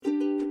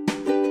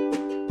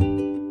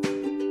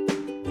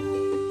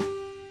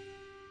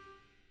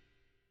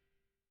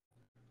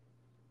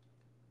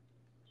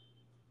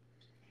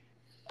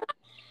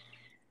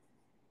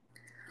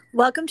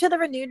Welcome to the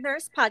Renewed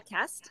Nurse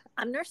Podcast.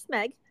 I'm Nurse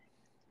Meg.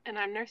 And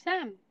I'm Nurse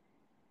Em.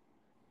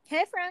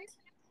 Hey, friend.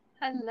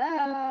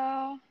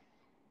 Hello.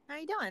 How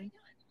you doing?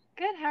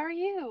 Good. How are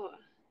you?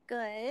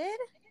 Good.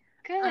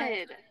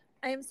 Good.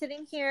 I am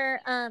sitting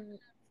here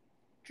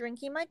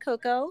drinking my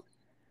cocoa,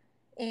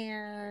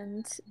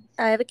 and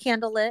I have a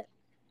candle lit,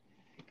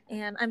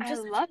 and I'm I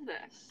just love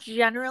this.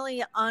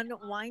 generally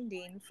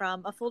unwinding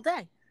from a full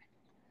day.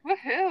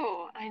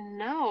 Woohoo. I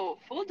know.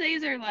 Full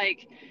days are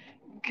like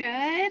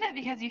good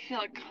because you feel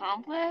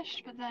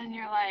accomplished, but then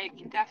you're like,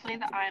 definitely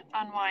the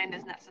unwind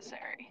is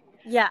necessary.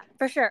 Yeah,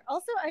 for sure.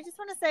 Also, I just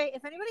want to say,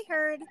 if anybody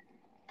heard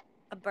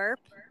a burp,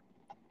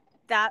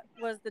 that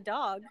was the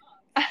dog.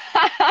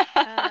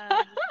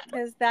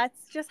 Because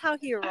that's just how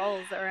he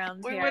rolls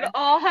around We would here.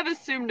 all have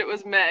assumed it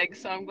was Meg,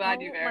 so I'm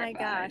glad you Oh my verified.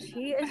 gosh,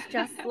 he is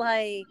just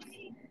like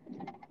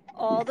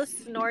all the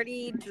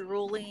snorty,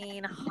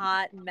 drooling,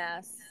 hot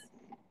mess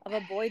of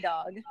a boy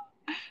dog.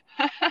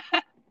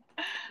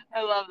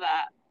 I love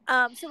that.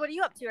 So what are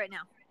you up to right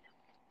now?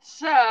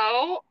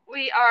 So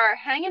we are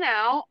hanging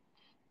out.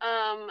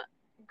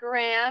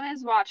 Graham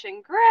is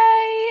watching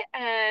Gray,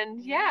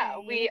 and yeah,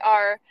 Yay. we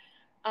are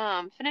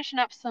finishing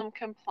up some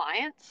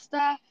compliance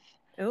stuff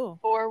Oh.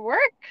 for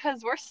work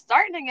because we're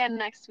starting again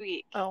next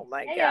week. Oh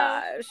my Heyo.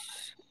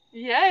 gosh.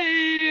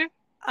 Yay!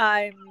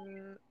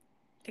 I'm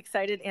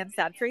excited and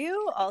sad for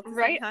you all at the same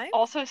Right? time.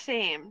 Also,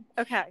 same.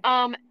 Okay.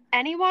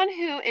 Anyone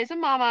who is a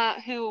mama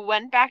who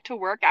went back to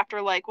work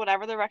after like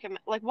whatever the recommend,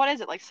 like what is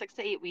it, like 6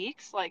 to 8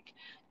 weeks? Like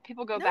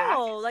people go back.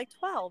 No, like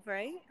 12,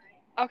 right?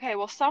 Okay,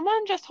 well,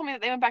 someone just told me that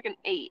they went back in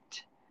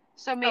 8.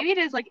 So maybe it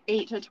is like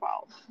 8 to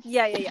 12.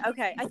 Yeah.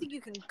 Okay. I think you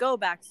can go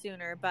back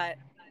sooner, but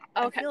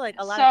I Okay, feel like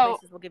a lot of so,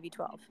 places will give you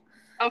 12.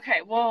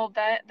 okay, well,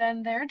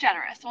 then they're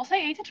generous. We'll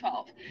say 8 to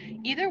 12.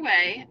 Either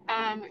way,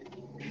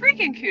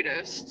 freaking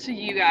kudos to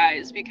you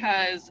guys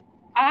because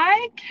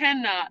I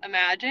cannot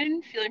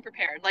imagine feeling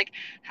prepared. Like,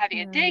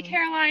 having a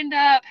daycare lined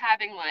up,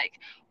 having, like,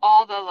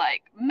 all the,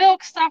 like,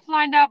 milk stuff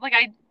lined up. Like,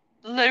 I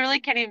literally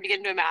can't even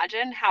begin to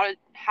imagine how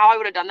I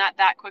would have done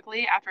that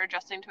quickly after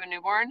adjusting to a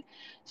newborn.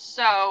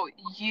 So,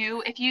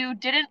 if you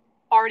didn't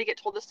already get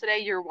told this today,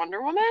 you're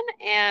Wonder Woman.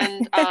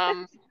 And,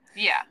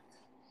 yeah.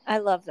 I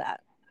love that.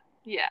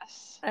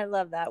 Yes. I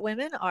love that.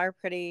 Women are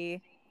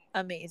pretty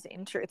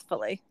amazing,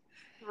 truthfully.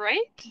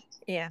 Right?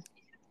 Yeah.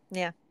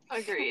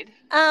 Agreed.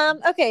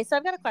 Okay, so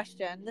I've got a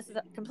question. This is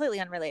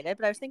completely unrelated,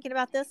 but I was thinking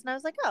about this and I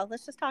was like, oh,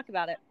 let's just talk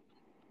about it.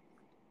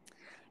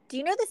 Do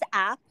you know this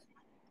app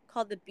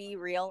called the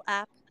BeReal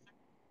app?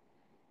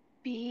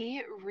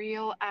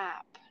 BeReal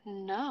App.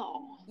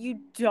 No. You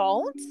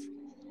don't?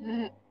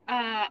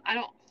 I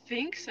don't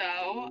think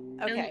so.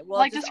 Okay, well,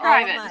 Like, just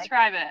describe it.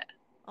 Describe it.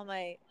 all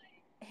my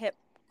hip,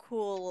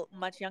 cool,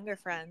 much younger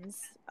friends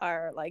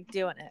are like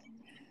doing it.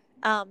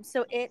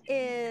 So it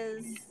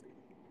is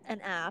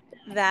an app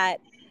that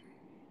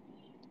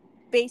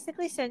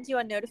basically sends you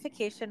a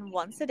notification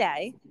once a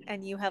day,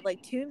 and you have like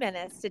 2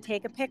 minutes to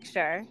take a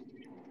picture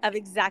of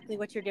exactly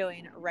what you're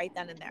doing right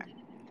then and there.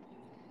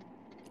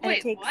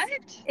 And Wait, what?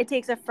 it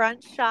takes a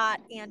front shot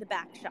and a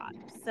back shot.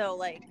 So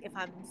like if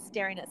I'm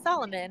staring at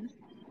Solomon,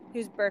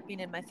 who's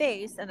burping in my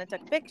face, and I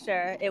took a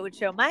picture, it would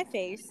show my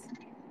face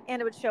and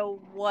it would show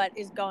what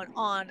is going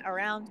on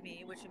around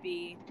me, which would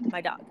be my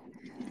dog.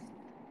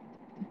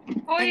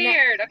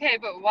 Weird. Okay,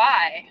 but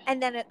why?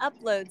 And then it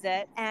uploads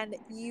it and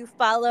you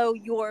follow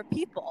your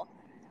people.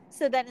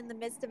 So then in the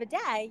midst of a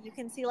day, you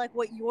can see like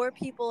what your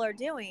people are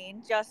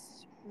doing,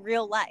 just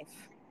real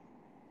life.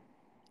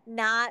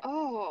 Not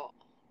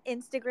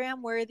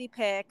Instagram worthy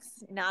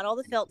pics, not all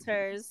the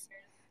filters,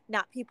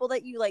 not people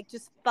that you like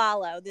just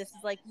follow. This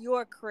is like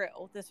your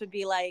crew. This would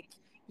be like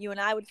you and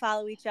I would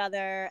follow each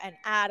other, and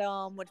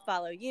Adam would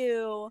follow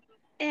you.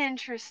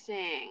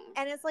 Interesting.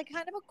 And it's like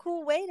kind of a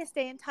cool way to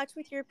stay in touch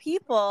with your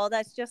people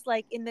that's just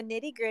like in the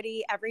nitty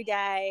gritty every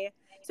day.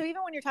 So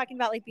even when you're talking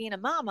about like being a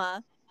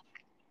mama,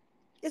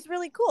 it's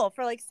really cool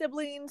for like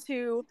siblings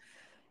who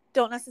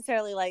don't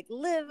necessarily like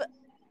live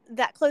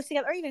that close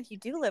together, or even if you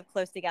do live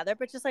close together,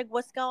 but just like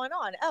what's going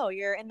on. Oh,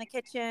 you're in the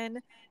kitchen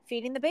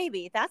feeding the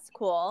baby. That's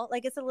cool.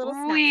 Like it's a little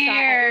snapshot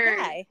every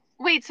day.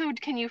 Wait, so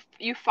can you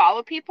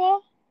follow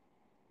people?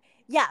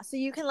 Yeah, so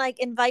you can like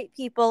invite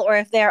people, or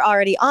if they're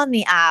already on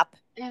the app.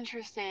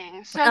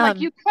 Interesting. So like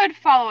you could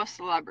follow a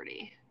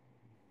celebrity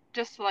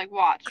just to like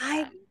watch them.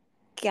 I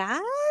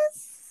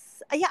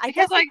guess. Yeah, I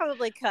guess like, you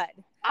probably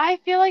could. I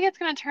feel like it's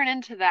gonna turn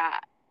into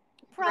that.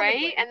 Probably.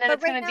 Right? And then but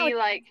it's gonna be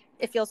like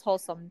it feels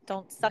wholesome.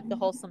 Don't suck the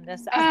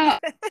wholesomeness out.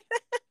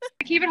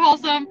 Keep it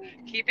wholesome.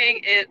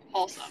 Keeping it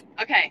wholesome.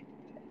 Okay.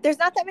 There's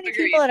not that many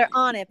people that are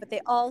on it, but they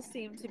all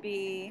seem to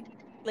be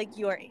like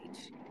your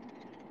age.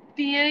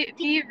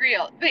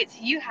 BeReal. Wait, so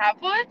you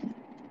have one?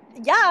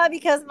 Yeah,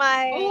 because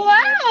my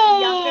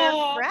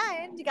younger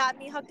friend got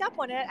me hooked up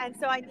on it, and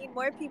so I need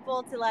more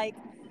people to like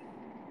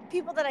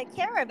people that I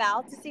care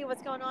about to see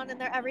what's going on in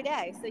their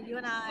everyday. So you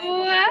and I will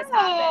make this happen.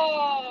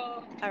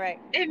 Wow. All right.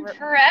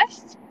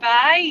 Impressed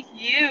by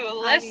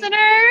you. I mean,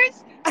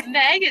 Listeners,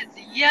 Meg is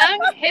young,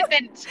 hip,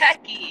 and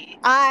techie.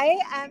 I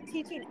am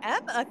teaching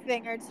Em a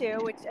thing or two,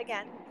 which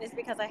again is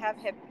because I have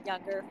hip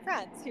younger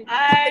friends who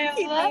I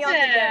keep me love on the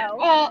it. go.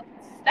 Well,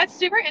 that's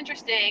super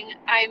interesting.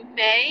 I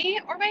may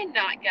or may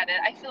not get it.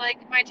 I feel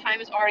like my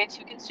time is already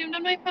too consumed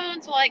on my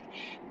phone. So, like,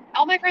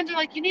 all my friends are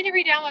like, you need to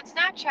re-download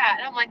Snapchat.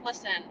 And I'm like,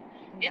 listen,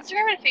 No.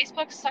 Instagram and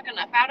Facebook suck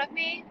enough out of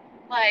me.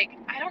 Like,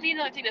 I don't need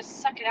another thing to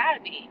suck it out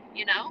of me,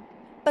 you know?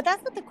 But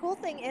that's what the cool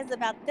thing is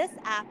about this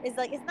app is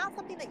like it's not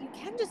something that you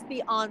can just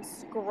be on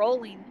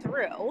scrolling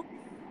through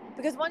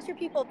because once your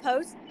people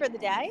post for the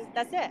day,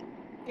 that's it.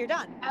 You're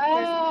done. There's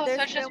Oh, so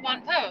there's it's no just more.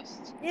 one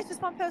post. It's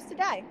just one post a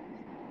day.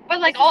 But,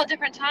 like, It's just all like at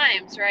different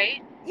times,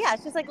 right? yeah,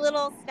 it's just like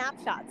little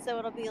snapshots. So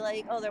it'll be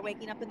like, oh, they're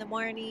waking up in the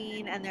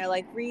morning and they're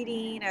like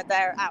reading or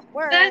they're at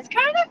work. That's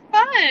kind of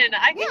fun.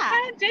 I can Yeah.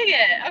 kind of dig it.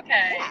 Yeah.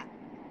 Okay.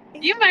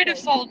 You might have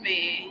Exactly. sold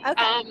me.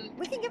 Okay.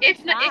 We can give it a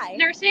If try.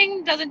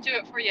 nursing doesn't do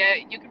it for you,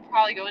 you could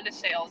probably go into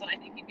sales, and I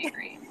think you'd be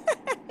great.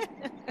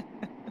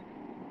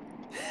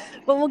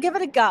 But we'll give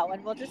it a go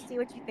and we'll just see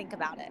what you think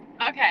about it.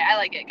 Okay, I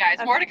like it, guys.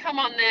 More Okay. to come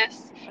on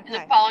this in the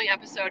Okay. following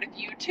episode. If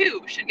you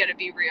too should get a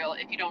BeReal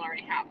if you don't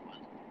already have one.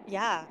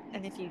 Yeah.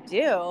 And if you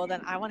do,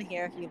 then I want to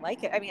hear if you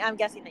like it. I mean, I'm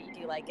guessing that you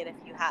do like it if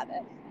you have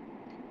it.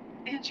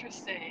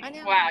 Interesting. I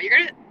know. Wow, you're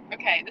gonna.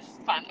 Okay, this is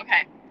fun.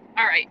 Okay,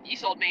 all right, you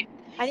sold me.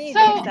 I need to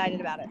be So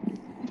excited about it.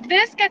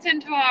 this gets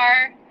into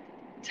our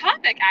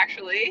topic,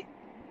 actually.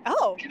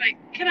 Oh.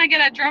 Can I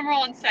get a drum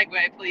roll and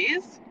segue,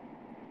 please?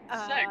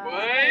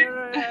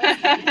 Segue.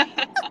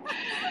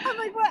 I'm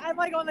like, what? I'm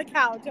like on the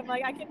couch. I'm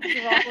like, I can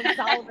drum on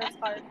Solomon's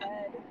hard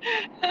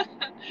head.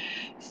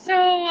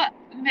 So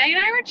Meg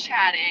and I were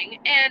chatting,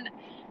 and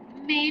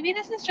maybe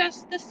this is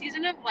just the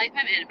season of life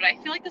I'm in, but I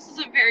feel like this is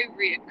a very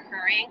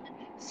reoccurring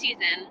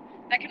season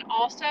that can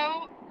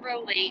also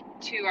relate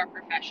to our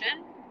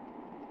profession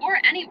or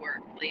any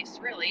workplace,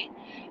 really.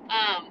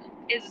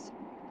 Is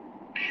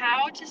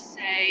how to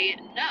say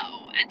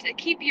no and to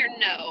keep your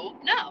no.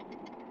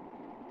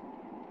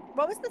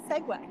 What was the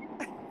segue?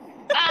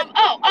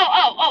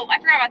 I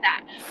forgot about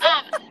that.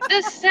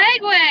 The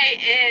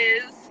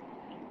segue is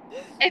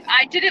if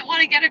I didn't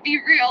want to get a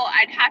BeReal,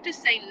 I'd have to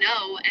say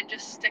no and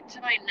just stick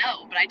to my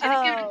no. But I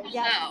didn't give it a full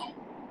Yes. no.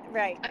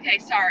 Right. Okay,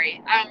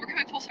 sorry. We're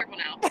coming full circle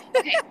now.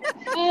 Okay,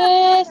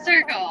 full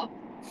circle.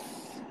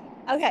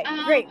 Okay,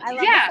 great. I love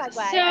the Yeah. segue.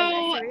 I see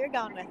So where you're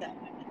going with it.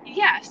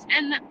 yes,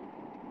 and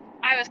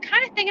I was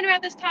kind of thinking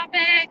about this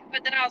topic,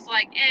 but then I was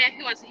like,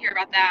 who wants to hear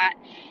about that?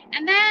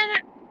 And then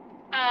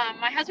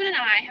my husband and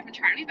I have been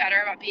trying to be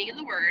better about being in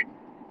the Word.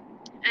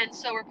 And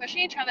so we're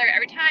pushing each other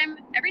every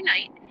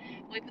night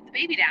when we put the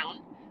baby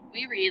down,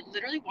 we read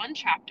literally one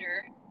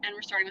chapter and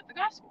we're starting with the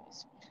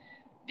Gospels.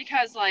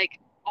 Because, like,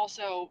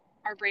 also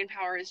our brain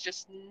power is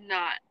just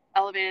not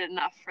elevated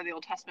enough for the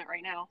Old Testament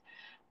right now.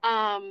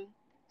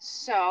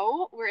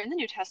 So we're in the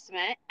New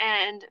Testament,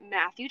 and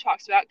Matthew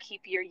talks about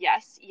keep your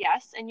yes,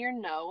 yes, and your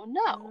no,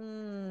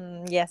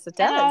 no. Yes, it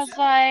And I does. was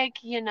like,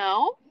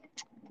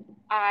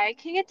 I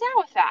can get down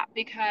with that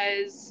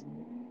because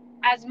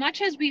as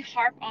much as we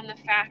harp on the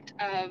fact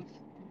of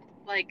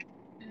like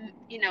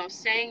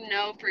saying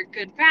no for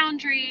good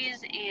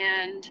boundaries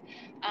and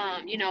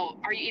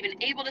are you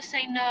even able to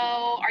say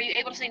no? Are you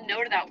able to say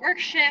no to that work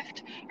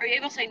shift? Are you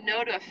able to say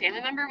no to a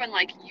family member when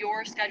like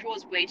your schedule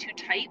is way too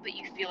tight but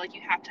you feel like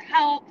you have to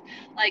help?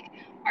 Like,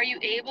 are you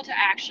able to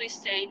actually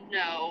say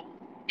no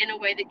in a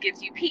way that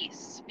gives you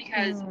peace?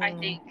 Because I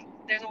think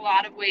there's a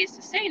lot of ways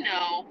to say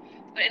no,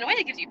 but in a way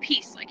that gives you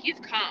peace. Like, you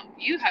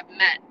have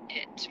met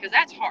it, because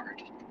that's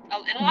hard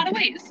in a lot of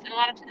ways, in a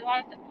lot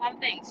of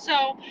things.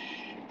 So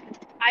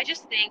I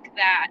just think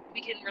that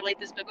we can relate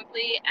this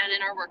biblically and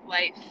in our work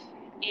life,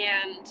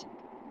 and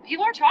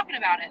people are talking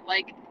about it.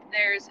 Like,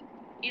 there's,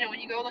 when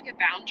you go look at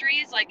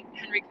boundaries, like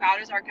Henry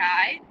Cloud is our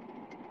guy,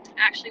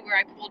 actually, where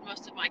I pulled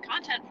most of my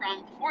content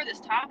from for this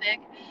topic,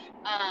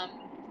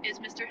 is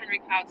Mr. Henry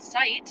Cloud's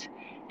site,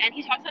 and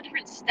he talks about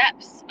different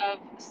steps of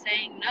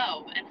saying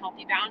no and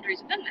healthy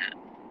boundaries within that.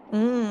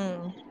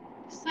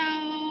 So,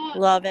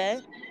 love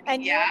it.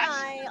 And you and yeah.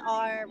 I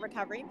are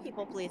recovering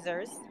people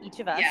pleasers, each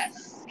of us.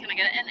 Yes. Can I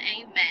get an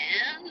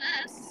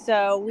amen?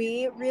 So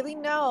we really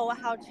know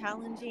how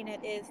challenging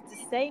it is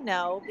to say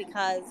no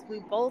because we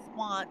both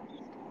want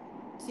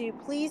to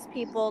please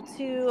people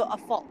to a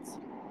fault.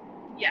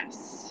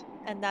 Yes.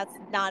 And that's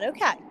not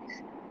okay.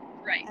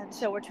 Right. And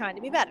so we're trying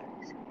to be better.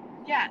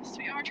 Yes,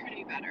 we are trying to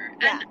be better.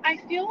 Yeah. And I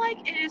feel like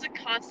it is a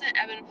constant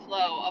ebb and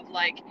flow of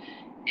like,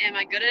 am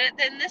I good at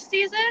it in this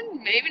season?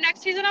 Maybe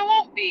next season I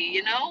won't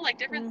be, Like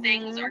different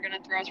things are going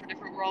to throw us for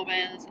different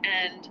whirlwinds.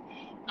 And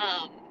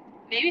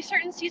maybe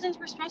certain seasons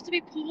we're supposed to be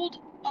pulled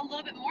a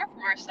little bit more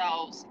from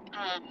ourselves.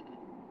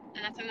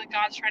 And that's something that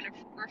God's trying to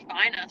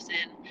refine us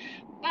in.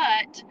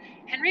 But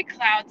Henry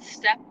Cloud's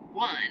step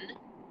one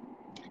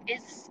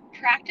is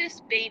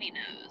practice baby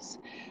knows.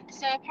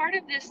 So, part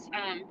of this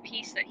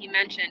piece that he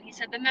mentioned, he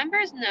said the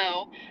members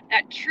know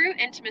that true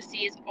intimacy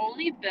is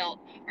only built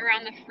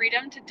around the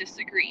freedom to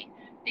disagree.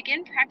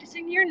 Begin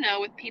practicing your no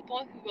with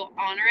people who will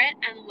honor it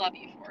and love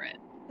you for it.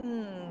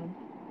 Mm.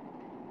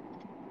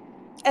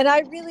 And I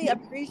really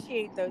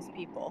appreciate those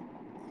people,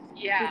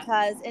 Yeah,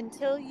 because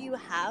until you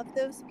have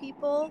those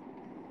people,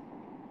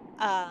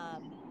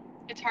 um,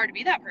 it's hard to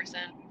be that person.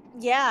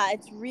 yeah,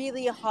 it's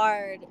really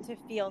hard to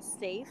feel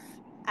safe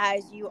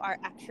as you are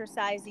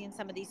exercising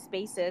some of these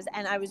spaces.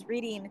 And I was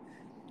reading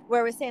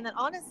where it was saying that,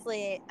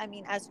 honestly, I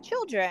mean, as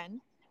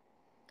children,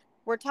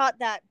 we're taught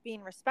that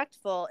being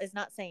respectful is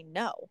not saying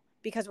no,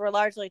 because we're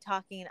largely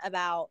talking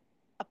about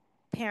a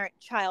parent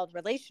child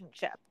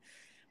relationship.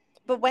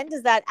 But when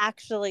does that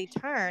actually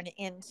turn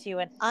into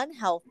an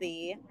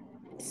unhealthy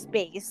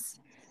space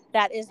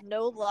that is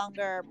no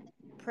longer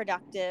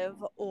productive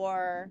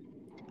or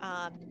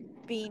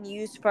being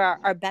used for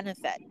our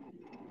benefit?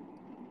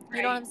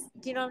 You know what Right. I'm?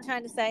 Do you know what I'm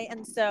trying to say?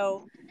 And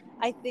so,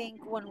 I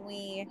think when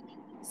we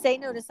say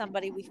no to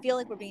somebody, we feel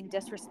like we're being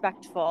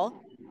disrespectful.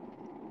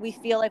 We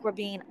feel like we're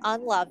being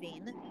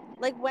unloving.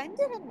 Like, when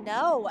did a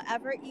no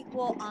ever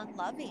equal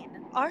unloving?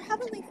 Our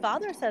Heavenly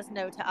Father says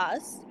no to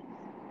us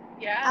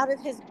Yeah. out of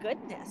His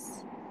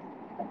goodness,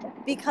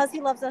 because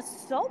He loves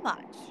us so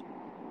much.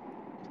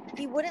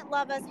 He wouldn't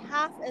love us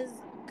half as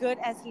good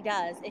as He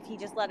does if He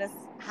just let us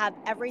have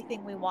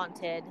everything we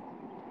wanted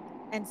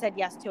and said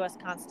yes to us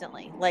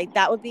constantly. Like,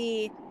 that would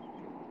be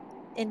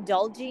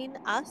indulging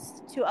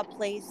us to a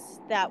place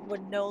that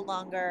would no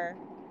longer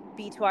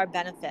be to our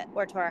benefit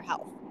or to our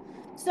health.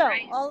 So,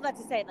 Right. all of that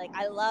to say, like,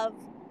 I love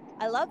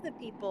the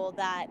people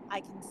that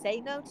I can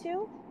say no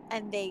to,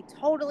 and they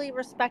totally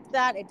respect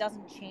that. It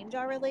doesn't change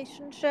our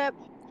relationship.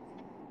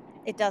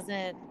 It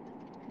doesn't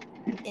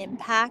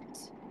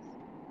impact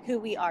who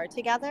we are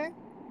together.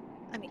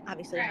 I mean,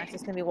 obviously you're not Right.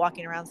 just going to be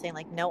walking around saying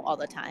like no all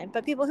the time,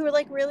 but people who are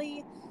like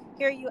really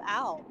hear you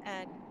out,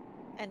 and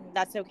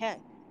that's okay.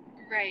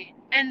 Right.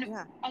 And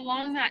Yeah.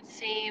 along that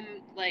same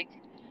like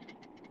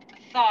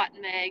thought,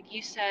 Meg,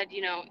 you said,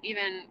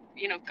 even,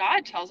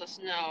 God tells us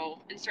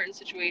no in certain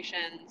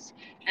situations.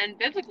 And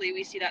biblically,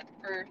 we see that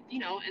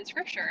in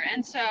scripture.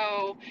 And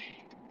so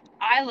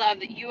I love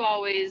that you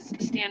always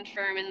stand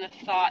firm in the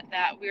thought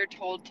that we're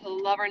told to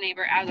love our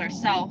neighbor as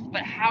ourselves,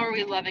 but how are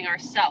we loving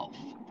ourselves?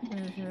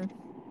 Mhm.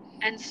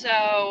 And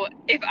so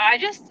if I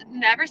just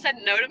never said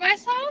no to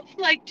myself,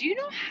 like, do you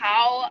know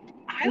how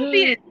I would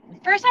be?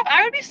 Mm. First off,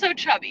 I would be so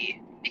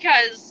chubby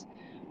because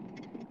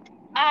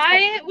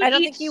I, I would I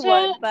don't eat think you so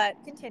would, but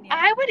continue.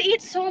 I would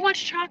eat so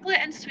much chocolate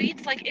and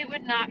sweets, like it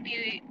would not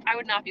be, I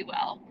would not be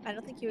well. I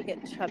don't think you would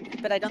get chubby,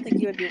 but I don't think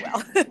you would be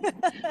well.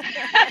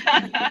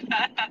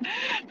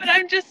 But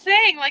I'm just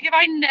saying, like, if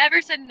I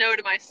never said no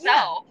to Yeah.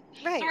 myself,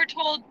 so Right. we're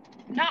told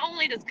not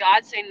only does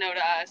God say no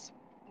to us,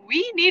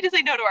 we need to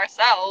say no to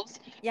ourselves.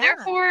 Yeah.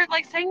 Therefore,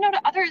 like, saying no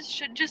to others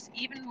should just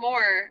even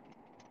more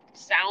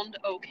sound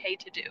okay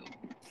to do.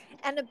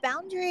 And a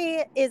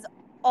boundary is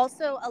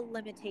also a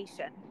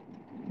limitation.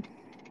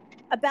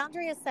 A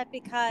boundary is set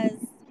because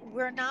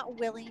we're not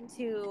willing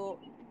to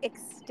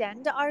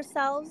extend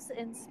ourselves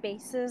in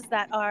spaces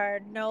that are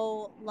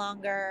no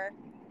longer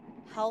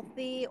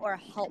healthy or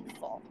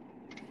helpful.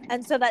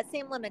 And so that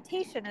same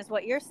limitation is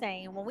what you're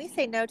saying. When we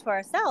say no to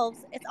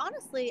ourselves, it's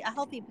honestly a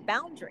healthy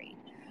boundary,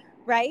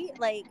 right?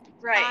 Like,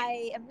 Right,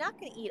 I am not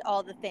going to eat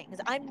all the things.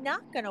 I'm not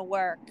going to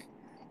work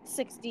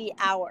 60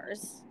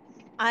 hours.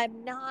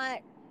 I'm not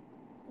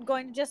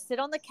going to just sit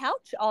on the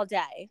couch all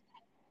day.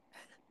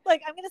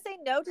 Like, I'm going to say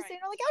no to right,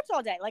 sitting on the couch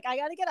all day. Like, I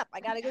got to get up. I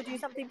got to go do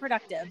something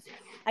productive.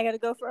 I got to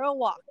go for a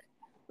walk.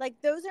 Like,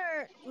 those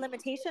are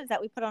limitations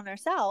that we put on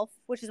ourselves,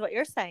 which is what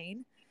you're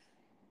saying,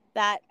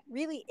 that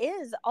really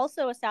is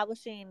also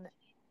establishing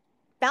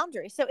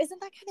boundaries. So,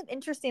 isn't that kind of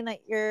interesting that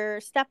your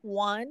step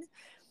one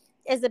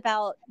is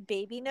about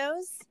baby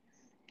nose?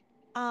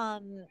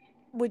 Um,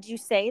 would you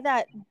say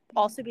that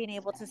also being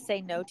able to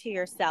say no to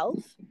yourself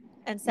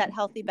and set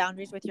healthy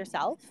boundaries with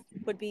yourself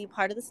would be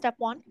part of the step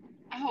one?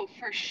 oh,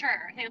 for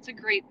sure. I think that's a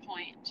great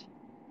point.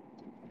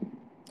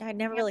 I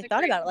never That's really a thought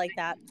great about it like point.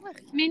 that. Ugh,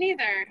 Me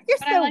neither, you're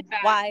but I so like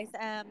that. wise,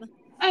 Em.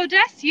 Oh,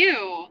 that's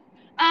you.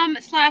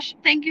 Slash,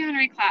 thank you,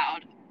 Henry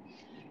Cloud.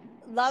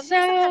 Love me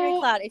some Henry So,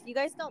 Cloud. If you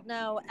guys don't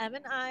know, Em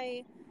and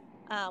I,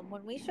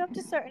 when we show up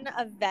to certain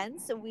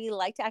events, we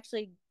like to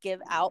actually give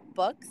out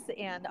books.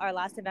 And our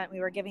last event, we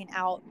were giving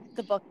out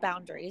the book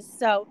Boundaries.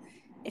 So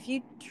if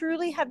you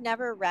truly have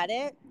never read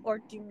it or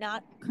do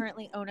not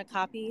currently own a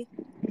copy,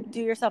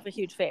 do yourself a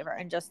huge favor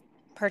and just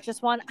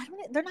purchase one. I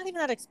don't. They're not even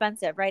that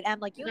expensive, right? Em,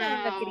 like you and I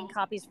ended up getting no.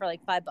 copies for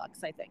like $5,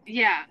 I think.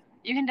 Yeah,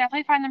 you can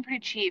definitely find them pretty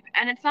cheap.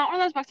 And it's not one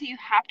of those books that you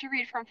have to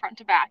read from front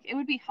to back. It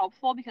would be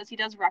helpful because he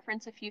does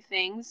reference a few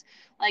things,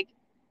 like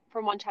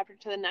from one chapter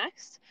to the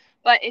next.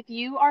 But if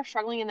you are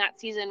struggling in that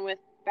season with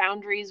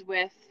boundaries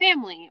with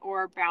family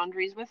or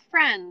boundaries with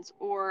friends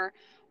or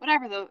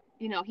whatever,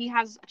 he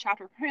has a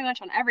chapter pretty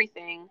much on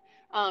everything.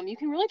 You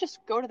can really just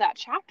go to that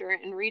chapter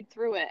and read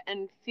through it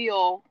and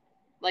feel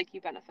like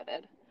you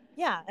benefited.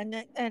 Yeah,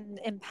 and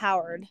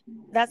empowered.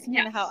 That's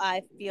kind of how Yes.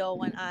 I feel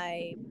when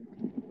I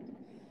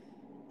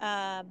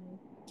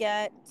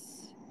get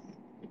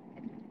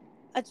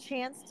a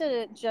chance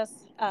to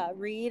just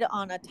read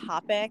on a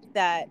topic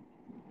that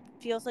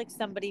feels like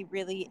somebody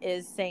really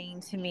is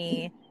saying to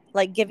me,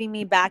 like giving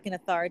me back an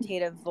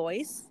authoritative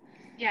voice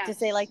to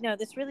say, like, Yes. no,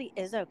 this really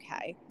is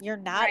okay. You're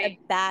not a Right.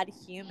 bad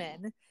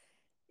human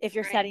if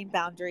you're Right. setting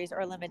boundaries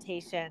or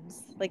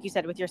limitations, like you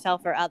said, with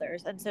yourself or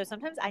others. And so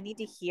sometimes I need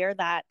to hear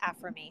that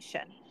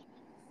affirmation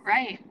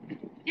Right.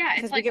 Yeah,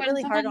 it's because we like get when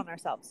really hard someone, on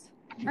ourselves.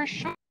 for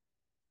sure,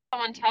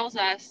 someone tells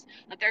us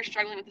that they're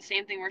struggling with the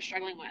same thing we're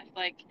struggling with.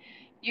 Like,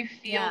 you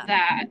feel Yeah.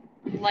 that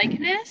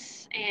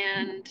likeness,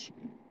 and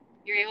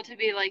you're able to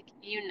be like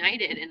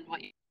united in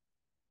what you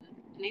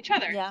in each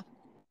other. Yeah.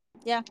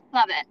 Yeah.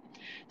 Love it.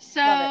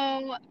 Love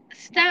it. So,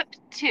 step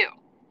two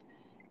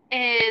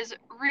is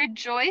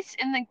rejoice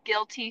in the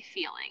guilty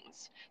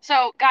feelings.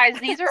 So, guys,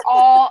 these are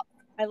all,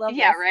 I love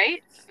yeah, this.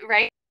 right?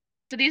 Right?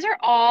 So, these are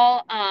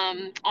all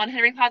on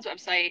Henry Cloud's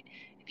website.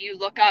 If you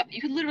look up,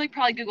 you could literally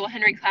probably Google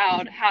Henry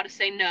Cloud, how to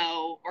say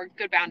no, or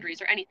good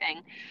boundaries, or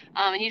anything,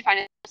 and you'd find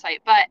it on the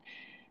site. But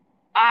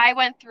I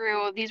went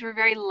through, these were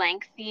very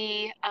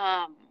lengthy,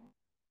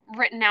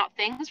 written out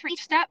things for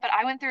each step, but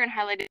I went through and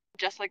highlighted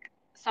just like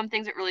some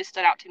things that really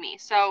stood out to me.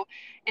 So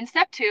in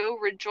step two,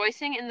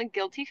 rejoicing in the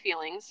guilty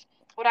feelings,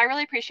 what I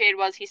really appreciated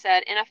was he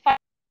said, in a fun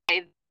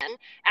way, then,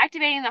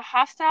 activating the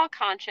hostile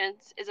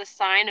conscience is a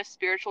sign of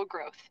spiritual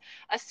growth,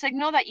 a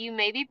signal that you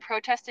may be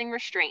protesting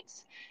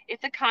restraints.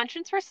 If the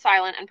conscience were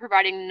silent and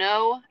providing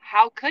no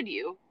how could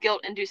you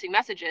guilt inducing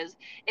messages,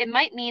 it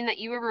might mean that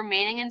you were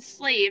remaining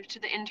enslaved to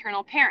the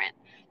internal parent.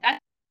 That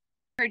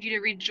encourage you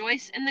to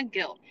rejoice in the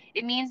guilt.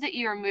 It means that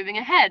you are moving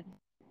ahead.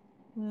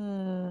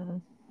 Hmm.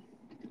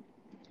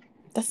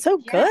 That's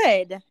so Yeah.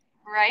 good.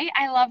 Right?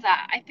 I love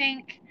that. I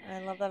think I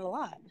love that a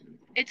lot.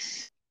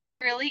 it's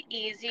really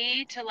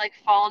easy to like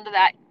fall into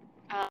that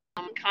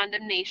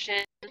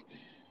condemnation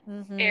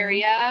Mm-hmm.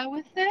 area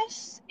with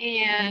this.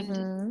 And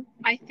Mm-hmm.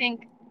 I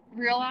think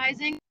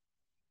realizing,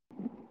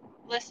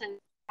 listen,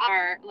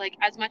 are like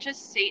as much as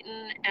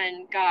Satan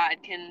and God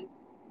can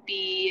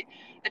be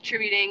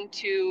attributing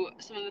to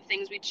some of the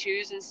things we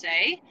choose and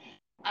say,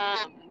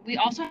 we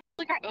also have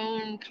like our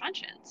own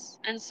conscience.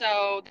 And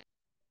so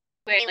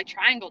way like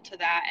triangle to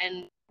that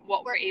and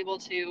what we're able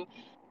to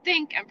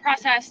think and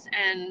process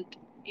and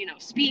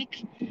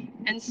speak.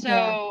 And Yeah.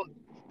 so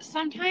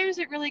sometimes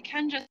it really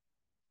can just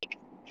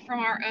from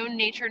our own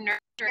nature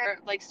nurture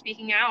like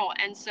speaking out.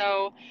 And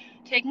so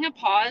taking a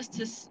pause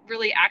to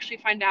really actually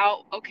find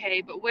out,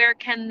 okay, but where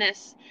can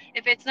this,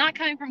 if it's not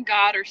coming from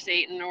God or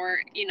Satan or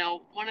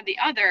one or the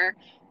other,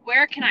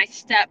 where can I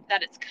step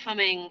that it's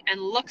coming and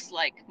looks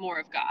like more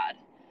of God?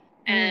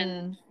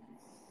 And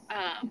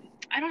Mm.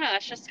 I don't know,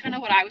 that's just kind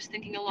of what I was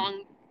thinking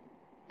along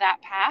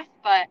that path.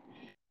 But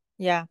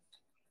Yeah.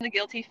 the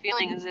guilty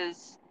feelings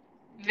is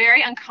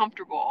very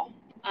uncomfortable,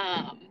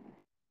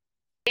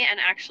 and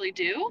actually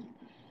do,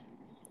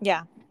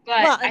 Yeah.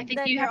 but Well, I and think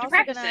then you have you're to also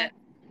practice gonna, it.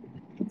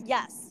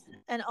 yes,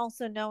 and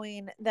also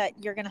knowing that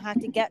you're gonna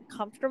have to get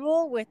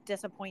comfortable with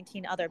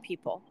disappointing other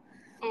people.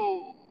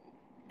 Oh,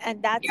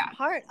 And that's yeah,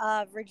 part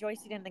of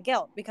rejoicing in the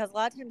guilt because a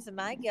lot of times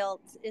my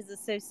guilt is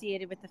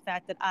associated with the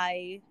fact that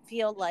I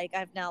feel like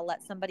I've now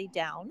let somebody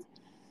down.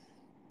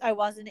 I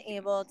wasn't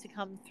able to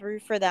come through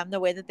for them the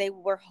way that they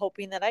were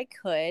hoping that I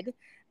could.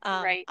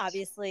 right.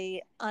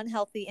 Obviously,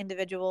 unhealthy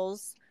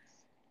individuals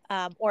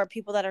or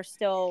people that are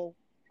still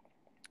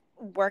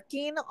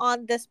working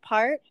on this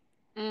part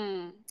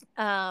Mm.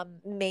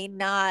 may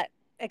not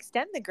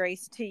extend the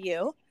grace to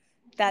you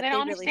that They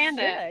don't they really understand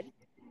it. should.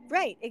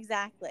 Right,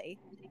 exactly.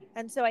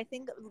 And so I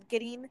think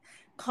getting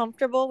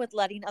comfortable with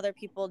letting other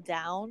people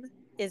down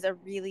is a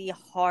really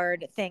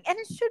hard thing. And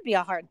it should be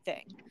a hard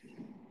thing.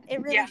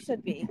 It really Yeah,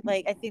 should be.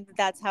 Like, I think that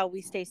that's how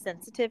we stay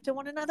sensitive to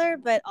one another,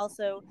 but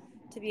also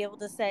to be able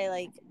to say,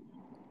 like,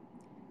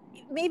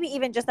 maybe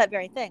even just that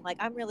very thing. Like,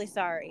 I'm really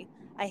sorry.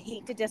 I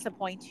hate to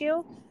disappoint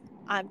you.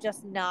 I'm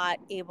just not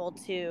able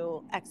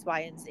to X, Y,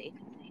 and Z.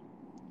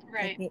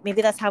 Like right.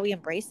 maybe that's how we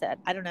embrace it.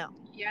 I don't know.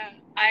 Yeah,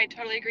 I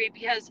totally agree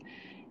because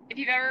if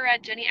you've ever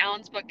read Jenny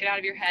Allen's book Get Out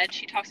of Your Head,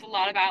 she talks a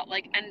lot about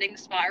like ending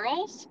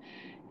spirals.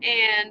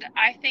 And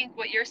I think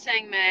what you're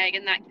saying, Meg,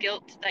 and that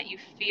guilt that you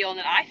feel and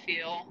that I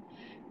feel,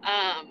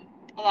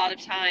 a lot of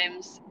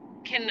times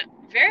can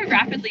very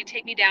rapidly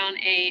take me down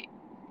a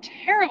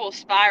terrible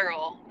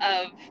spiral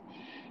of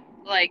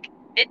like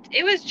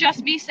it was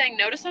just me saying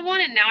no to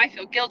someone, and now I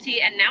feel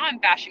guilty, and now I'm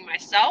bashing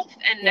myself,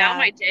 and now Yeah.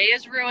 my day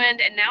is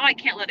ruined, and now I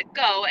can't let it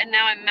go, and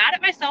now I'm mad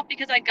at myself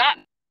because I got,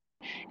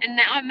 and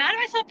now I'm mad at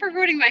myself for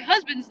ruining my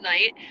husband's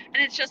night. And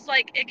it's just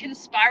like it can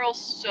spiral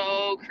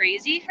so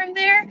crazy from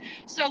there.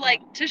 So Yeah.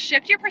 like to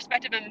shift your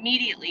perspective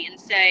immediately and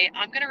say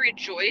I'm going to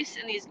rejoice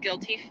in these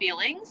guilty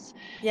feelings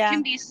Yeah.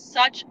 can be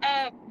such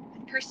a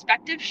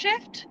perspective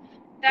shift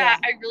that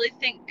Yeah. I really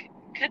think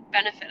could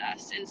benefit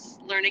us in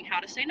learning how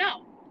to say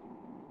no.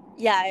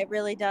 Yeah. It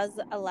really does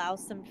allow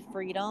some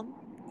freedom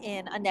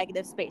in a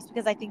negative space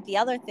because I think the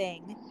other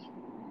thing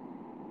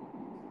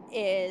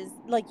is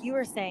like you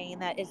were saying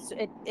that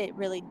it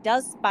really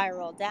does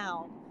spiral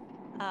down.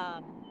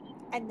 Um,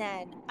 and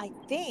then I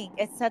think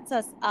it sets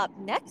us up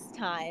next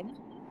time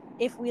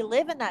if we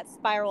live in that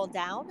spiral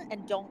down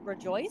and don't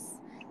rejoice.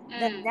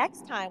 Then Mm,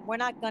 next time we're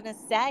not gonna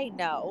say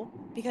no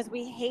because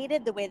we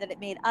hated the way that it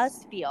made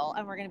us feel,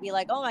 and we're gonna be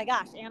like, oh my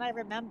gosh, and I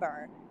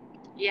remember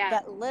yeah,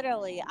 that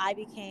literally I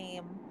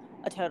became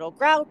a total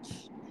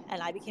grouch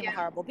and I became a yeah,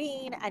 horrible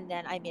being. And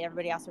then I made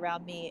everybody else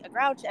around me a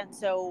grouch. And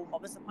so,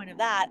 what was the point of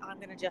that? I'm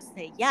going to just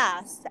say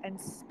yes and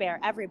spare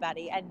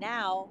everybody. And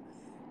now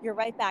you're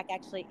right back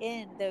actually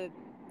in the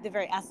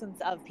very essence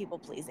of people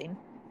pleasing,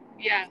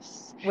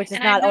 yes. which is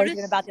And I've not always even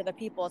noticed, about the other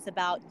people. It's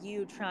about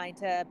you trying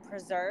to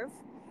preserve,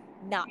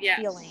 not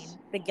yes, feeling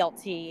the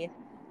guilty,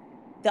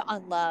 the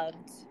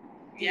unloved,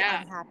 the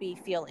yeah, unhappy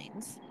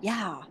feelings.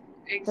 Yeah.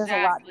 There's a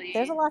lot.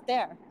 There's a exactly. lot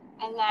there.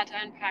 A lot to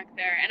unpack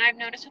there. And I've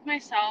noticed with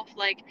myself,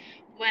 like,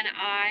 when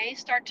I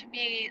start to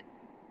be,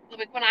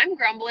 like, when I'm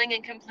grumbling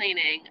and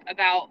complaining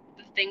about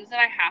the things that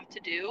I have to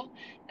do,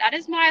 that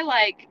is my,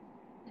 like,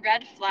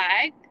 red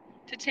flag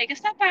to take a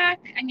step back.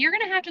 And you're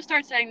going to have to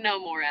start saying no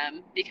more,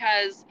 Em,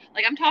 because,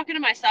 like, I'm talking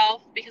to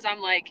myself because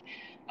I'm like,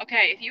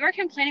 okay, if you are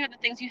complaining about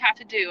the things you have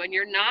to do and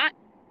you're not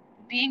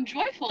being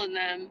joyful in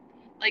them,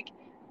 like,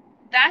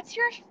 that's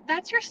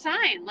your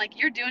sign. Like,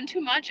 you're doing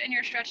too much and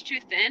you're stretched too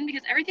thin,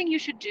 because everything you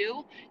should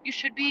do, you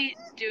should be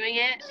doing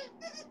it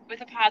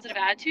with a positive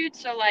attitude.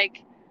 So,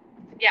 like,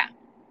 yeah,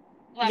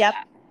 love Yep.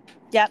 that.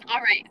 Yep.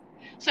 All right.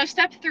 So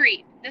step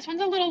 3. This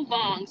one's a little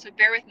long, so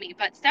bear with me.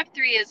 But step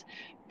 3 is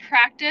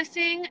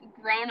practicing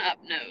grown-up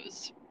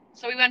nose.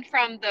 So we went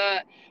from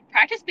the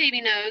practice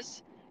baby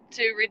nose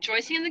to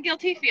rejoicing in the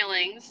guilty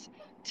feelings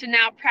to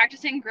now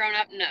practicing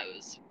grown-up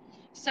nose.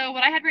 So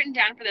what I had written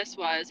down for this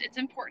was, it's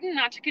important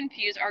not to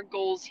confuse our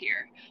goals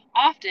here.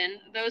 Often,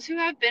 those who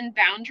have been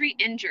boundary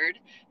injured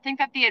think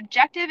that the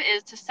objective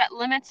is to set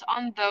limits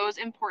on those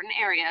important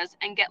areas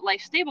and get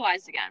life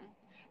stabilized again.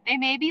 They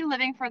may be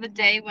living for the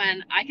day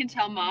when I can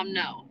tell mom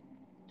no,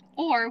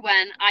 or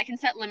when I can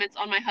set limits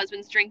on my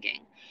husband's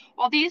drinking.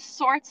 While these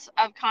sorts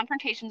of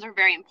confrontations are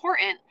very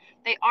important,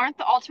 they aren't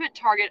the ultimate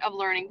target of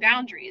learning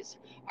boundaries.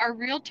 Our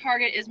real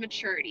target is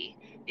maturity,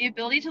 the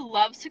ability to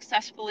love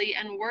successfully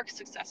and work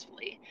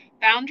successfully.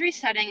 Boundary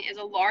setting is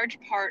a large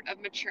part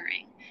of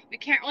maturing. We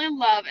can't really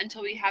love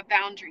until we have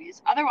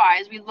boundaries.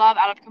 Otherwise, we love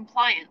out of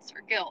compliance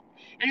or guilt.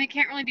 And we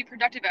can't really be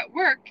productive at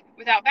work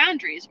without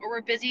boundaries, or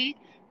we're busy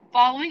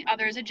following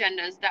others'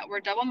 agendas that were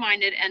double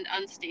minded and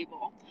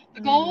unstable.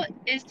 The Mm, goal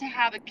is to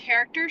have a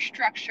character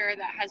structure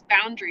that has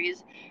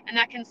boundaries and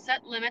that can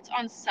set limits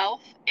on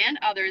self and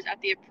others at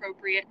the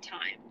appropriate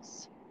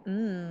times.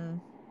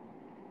 mm,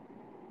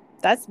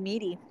 that's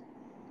meaty.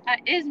 That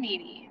is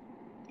meaty.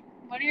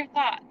 What are your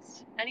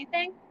thoughts?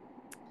 Anything?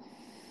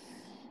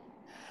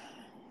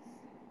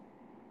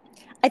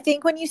 I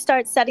think when you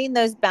start setting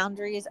those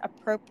boundaries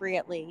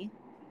appropriately,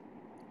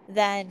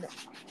 then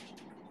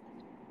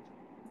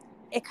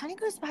it kind of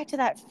goes back to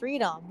that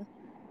freedom,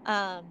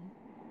 um,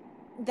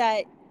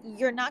 that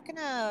you're not going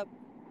to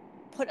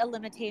put a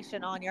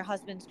limitation on your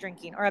husband's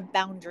drinking or a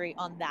boundary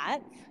on that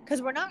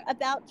because we're not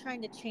about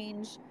trying to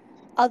change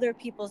other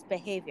people's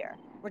behavior.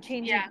 We're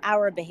changing Yeah,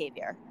 our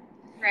behavior.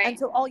 And right,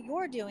 so all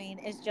you're doing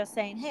is just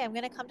saying, hey, I'm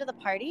going to come to the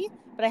party,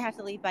 but I have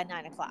to leave by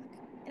 9 o'clock.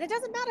 And it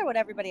doesn't matter what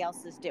everybody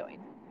else is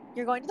doing.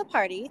 You're going to the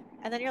party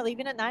and then you're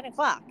leaving at 9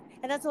 o'clock.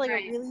 And that's like a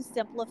right, really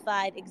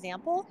simplified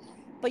example,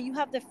 but you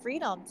have the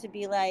freedom to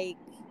be like,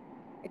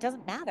 it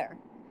doesn't matter.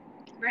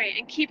 right.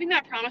 And keeping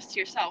that promise to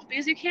yourself,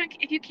 because you can't,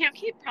 if you can't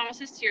keep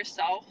promises to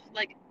yourself,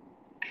 like,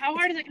 how It's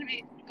hard is it going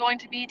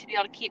to be to be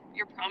able to keep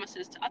your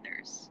promises to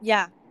others?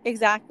 Yeah,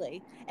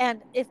 exactly.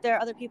 And if there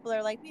are other people that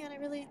are like, man, I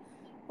really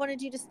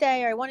wanted you to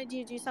stay or I wanted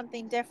you to do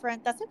something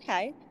different, that's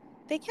okay.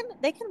 They can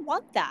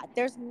want that.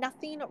 There's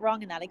nothing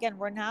wrong in that. Again,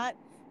 we're not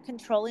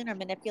controlling or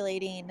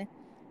manipulating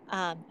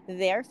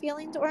their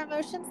feelings or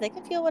emotions. They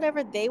can feel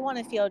whatever they want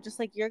to feel, just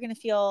like you're going to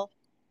feel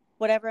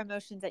whatever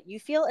emotions that you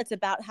feel. It's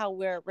about how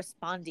we're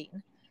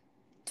responding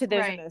to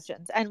those Right.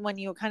 emotions. And when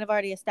you kind of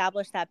already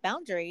establish that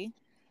boundary,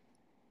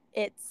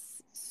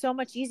 it's so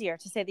much easier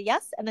to say the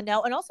yes and the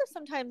no. And also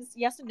sometimes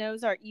yes and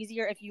no's are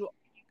easier if you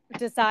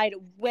decide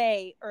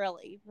way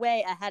early,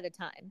 way ahead of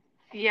time.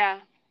 Yeah,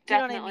 Do you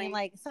know what I mean? definitely.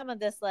 Like some of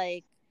this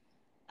like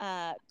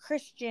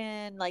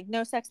Christian, like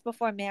no sex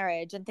before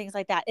marriage and things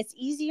like that. It's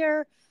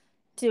easier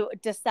to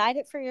decide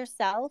it for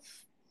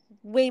yourself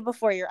way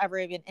before you're ever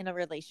even in a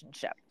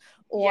relationship.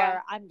 Yeah,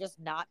 Or I'm just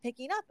not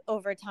picking up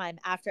overtime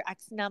after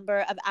X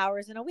number of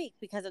hours in a week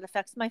because it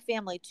affects my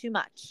family too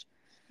much.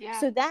 yeah,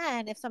 So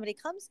then if somebody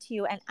comes to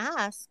you and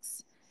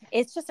asks,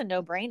 it's just a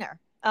no-brainer.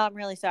 Oh, I'm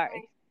really sorry.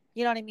 right,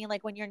 You know what I mean?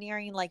 Like when you're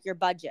nearing like your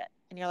budget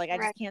and you're like, I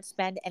right. just can't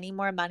spend any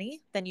more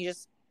money, then you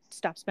just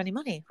stop spending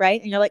money,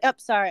 right? And you're like, oh,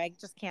 sorry, I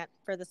just can't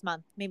for this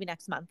month, maybe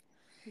next month.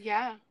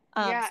 Yeah,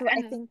 yeah. So I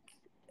And think,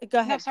 go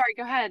no, ahead. sorry,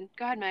 go ahead.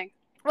 Go ahead, Meg.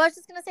 Well, I was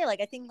just gonna say,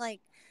 like, I think like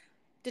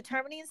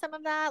determining some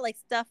of that, like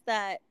stuff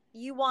that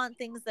you want,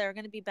 things that are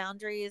going to be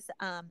boundaries,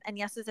 and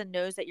yeses and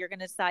nos that you're going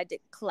to decide to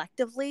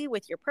collectively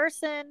with your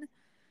person,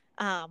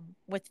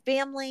 with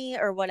family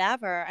or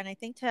whatever. And I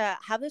think to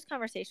have those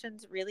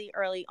conversations really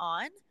early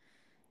on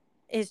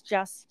is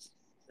just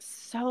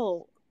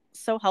so,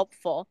 so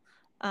helpful.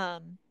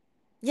 Um,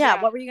 yeah.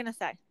 Yeah. What were you going to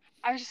say?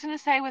 I was just going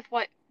to say, with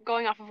what,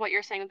 going off of what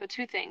you're saying with the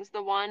two things,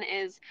 the one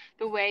is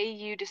the way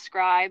you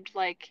described,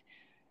 like,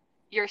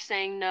 you're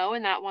saying no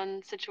in that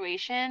one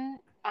situation.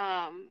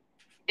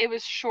 It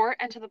was short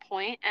and to the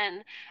point,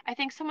 and I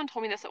think someone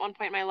told me this at one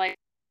point in my life.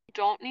 You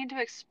don't need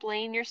to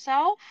explain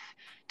yourself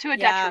to a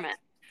Yeah. detriment.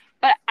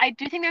 But I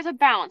do think there's a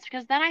balance,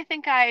 because then I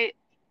think I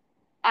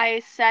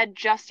said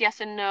just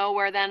yes and no,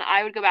 where then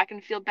I would go back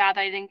and feel bad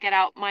that I didn't get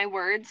out my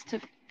words to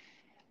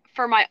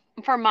for my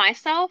for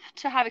myself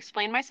to have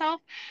explained myself.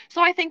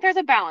 So I think there's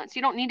a balance.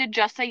 You don't need to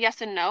just say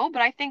yes and no,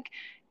 but I think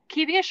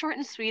keeping it short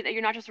and sweet, that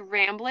you're not just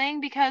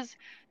rambling, because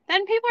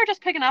then people are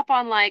just picking up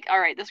on, like, all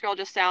right, this girl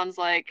just sounds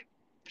like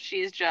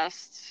she's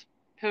just,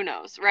 who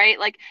knows, right?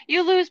 Like,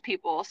 you lose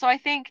people. So I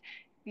think,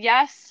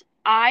 yes,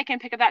 I can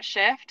pick up that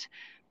shift,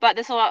 but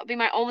this will be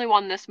my only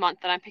one this month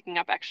that I'm picking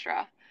up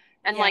extra.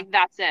 And, Yeah. like,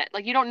 that's it.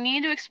 Like, you don't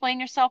need to explain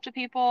yourself to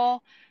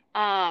people.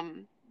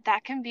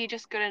 That can be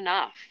just good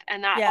enough.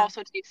 And that Yeah.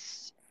 also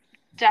takes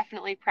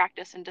definitely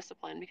practice and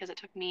discipline, because it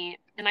took me,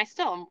 and I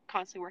still am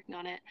constantly working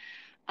on it.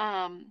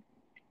 Um,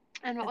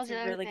 and what was That's a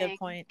the other really good thing?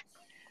 point.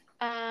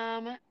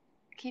 Um,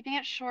 Keeping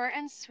it short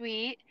and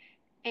sweet.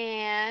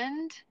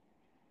 And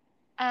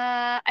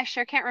I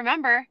sure can't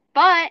remember.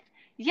 But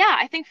yeah,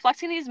 I think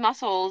flexing these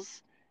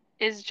muscles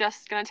is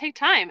just going to take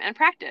time and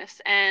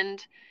practice.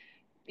 And,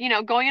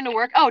 going into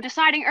work, oh,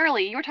 deciding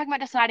early. You were talking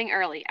about deciding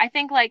early. I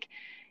think, like,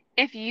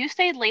 if you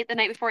stayed late the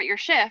night before at your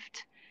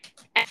shift,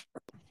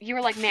 you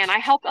were like, man, I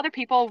helped other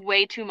people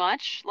way too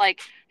much.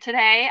 Like,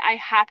 today, I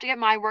have to get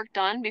my work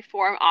done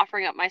before I'm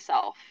offering up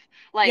myself.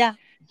 Like, Yeah.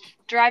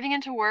 driving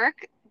into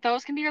work,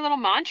 those can be your little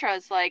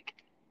mantras, like,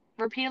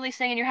 repeatedly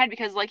saying in your head,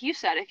 because, like you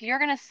said, if you're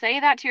going to say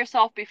that to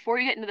yourself before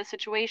you get into the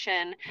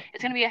situation,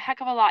 it's going to be a heck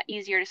of a lot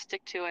easier to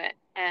stick to it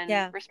and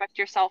Yeah. respect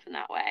yourself in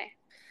that way.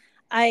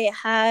 I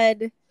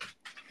had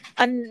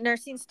a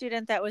nursing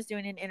student that was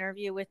doing an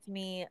interview with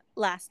me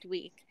last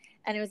week.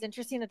 And it was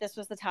interesting that this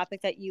was the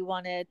topic that you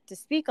wanted to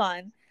speak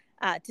on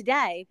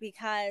today,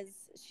 because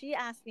she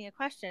asked me a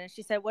question. And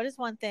she said, what is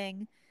one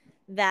thing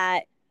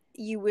that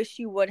you wish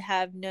you would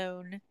have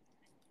known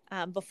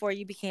before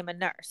you became a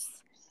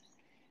nurse?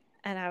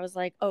 And I was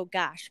like, oh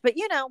gosh. But,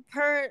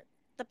 per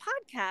the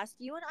podcast,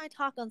 you and I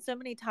talk on so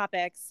many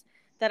topics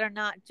that are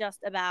not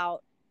just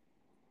about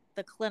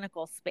the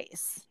clinical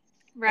space.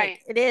 Like, Right,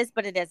 it is,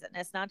 but it isn't.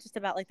 It's not just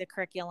about like the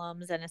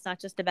curriculums, and it's not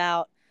just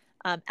about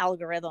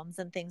algorithms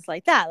and things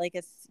like that. Like,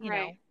 it's,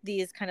 right.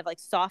 these kind of like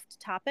soft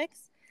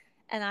topics.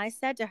 And I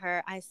said to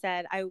her, I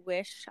said, I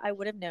wish I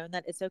would have known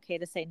that it's okay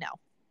to say no.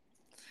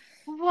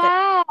 That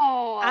Wow.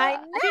 I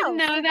I didn't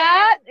know. know So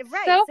that. then,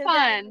 right. So So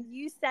then fun.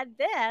 you said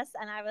this,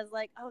 and I was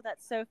like, oh,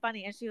 that's so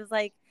funny. And she was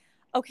like,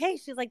 okay.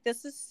 She's like,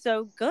 this is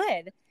so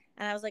good.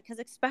 And I was like, because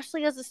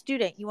especially as a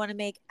student, you want to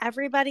make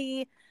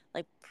everybody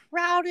like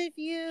proud of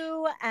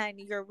you, and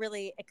you're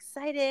really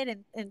excited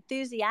and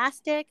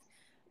enthusiastic.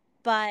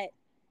 But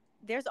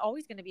there's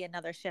always going to be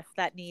another shift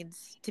that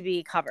needs to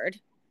be covered.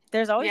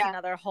 There's always Yeah.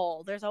 another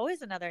hole. There's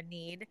always another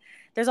need.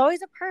 There's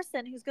always a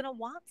person who's going to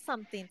want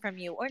something from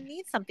you or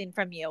need something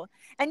from you.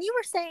 And you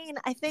were saying,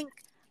 I think,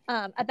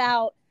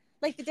 about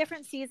like the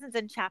different seasons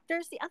and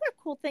chapters. The other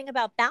cool thing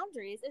about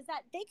boundaries is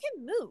that they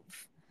can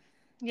move.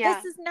 Yeah.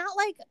 This is not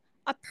like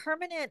a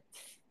permanent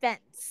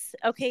fence.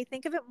 Okay.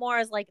 Think of it more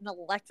as like an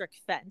electric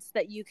fence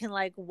that you can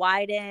like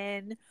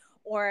widen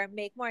or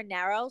make more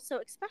narrow. So,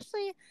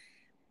 especially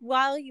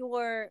while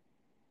you're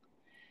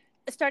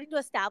starting to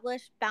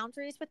establish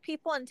boundaries with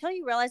people, until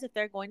you realize if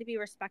they're going to be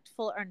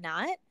respectful or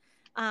not.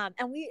 And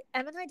Em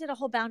and I did a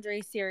whole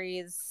boundary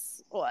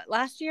series, what,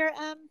 last year,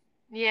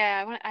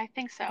 Yeah, I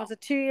think so. was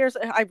it 2 years?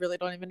 I really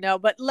don't even know,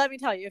 but let me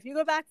tell you, if you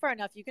go back far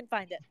enough, you can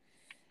find it.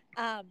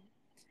 Um,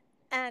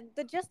 and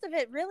the gist of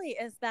it really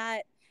is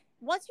that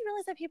once you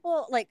realize that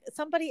people, like,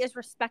 somebody is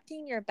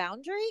respecting your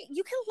boundary,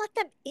 you can let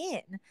them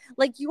in.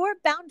 Like, your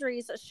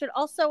boundaries should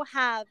also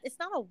have, it's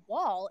not a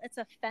wall, it's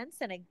a fence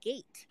and a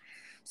gate.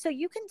 So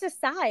you can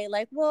decide,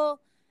 like, well,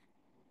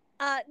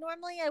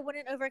 normally I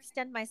wouldn't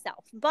overextend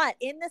myself, but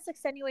in this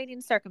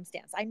extenuating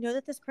circumstance, I know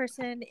that this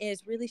person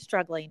is really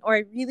struggling, or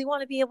I really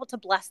want to be able to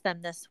bless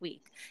them this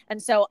week.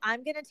 And so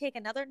I'm going to take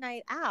another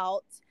night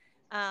out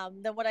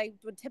than what I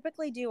would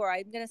typically do, or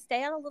I'm going to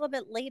stay out a little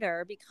bit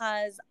later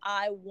because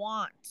I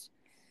want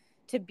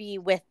to be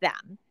with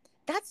them.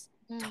 That's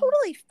Mm.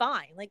 totally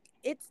fine. Like,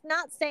 it's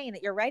not saying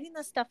that you're writing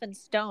this stuff in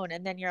stone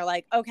and then you're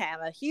like, okay, I'm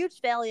a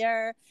huge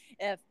failure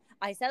if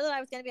I said that I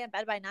was going to be in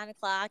bed by 9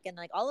 o'clock, and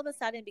like all of a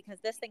sudden,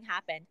 because this thing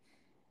happened.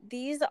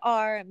 These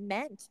are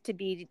meant to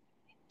be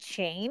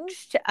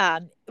changed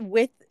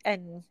with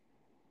and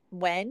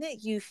when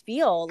you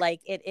feel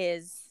like it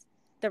is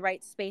the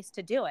right space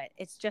to do it.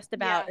 It's just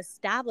about Yeah.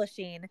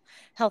 establishing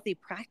healthy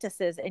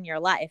practices in your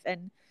life.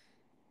 And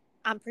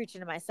I'm preaching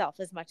to myself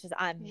as much as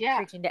I'm Yeah.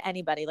 preaching to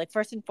anybody. Like,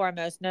 first and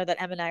foremost, know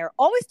that Em and I are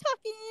always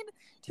talking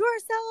to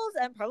ourselves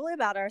and probably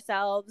about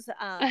ourselves,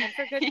 and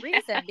for good Yeah.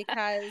 reason,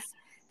 because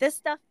this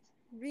stuff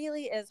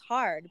really is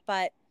hard.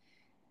 But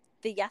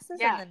the yeses and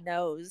Yeah. the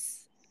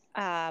nos,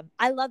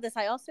 I love this.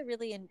 I also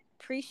really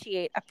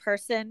appreciate a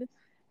person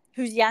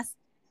whose yes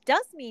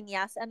does mean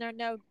yes and their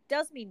no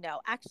does mean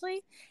no.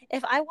 Actually,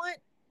 if I want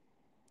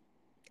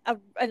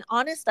an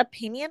honest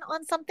opinion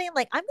on something,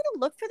 like I'm going to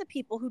look for the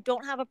people who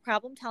don't have a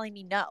problem telling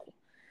me no.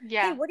 Hey,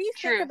 Yeah. what do you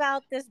think Truth.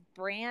 about this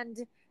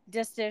brand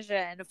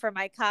decision for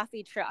my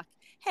coffee truck?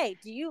 Hey,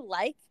 do you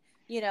like,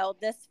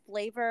 this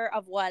flavor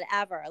of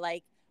whatever?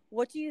 Like,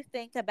 what do you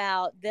think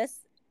about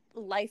this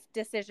life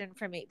decision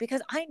for me?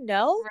 Because I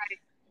know Right.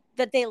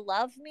 that they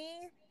love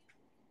me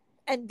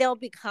and they'll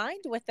be kind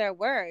with their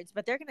words,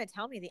 but they're going to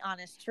tell me the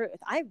honest truth.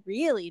 I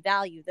really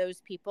value those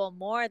people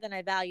more than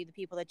I value the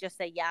people that just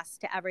say yes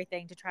to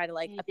everything to try to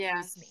like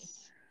appease me.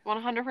 Yes.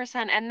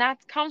 100%. And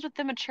that comes with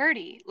the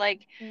maturity.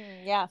 Like,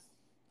 Yeah.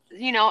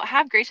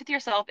 have grace with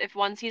yourself if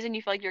one season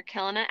you feel like you're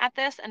killing it at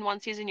this and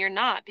one season you're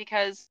not,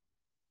 because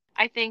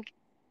I think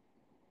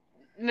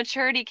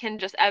maturity can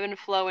just ebb and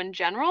flow in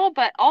general,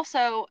 but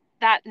also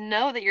that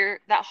no that you're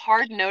that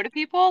hard no to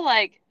people,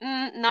 like,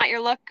 not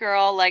your look,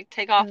 girl, like,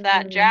 take off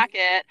that Mm,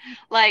 jacket.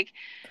 Like,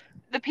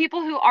 the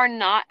people who are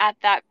not at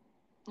that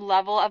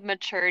level of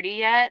maturity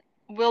yet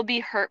will be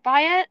hurt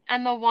by it,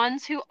 and the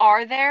ones who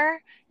are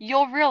there,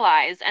 you'll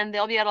realize, and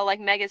they'll be able to, like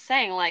Meg is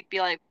saying, like, be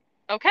like,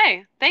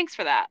 okay, thanks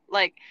for that.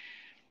 Like,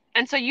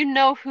 and so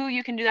who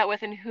you can do that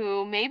with and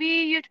who maybe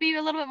you have to be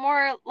a little bit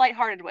more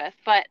lighthearted with.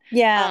 But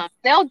yeah.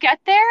 they'll get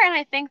there, and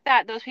I think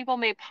that those people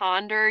may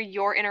ponder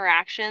your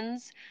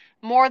interactions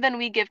more than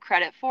we give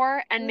credit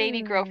for, and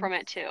maybe grow Mm, from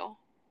it too.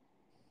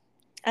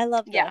 I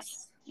love Yeah.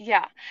 this.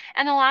 Yeah.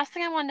 And the last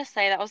thing I wanted to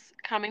say that was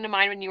coming to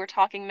mind when you were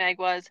talking, Meg,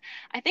 was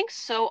I think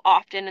so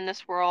often in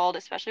this world,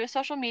 especially with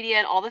social media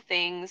and all the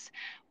things,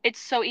 it's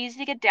so easy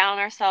to get down on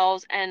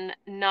ourselves and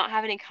not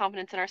have any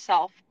confidence in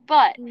ourselves.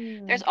 But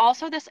Mm, there's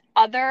also this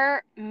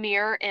other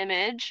mirror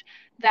image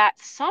that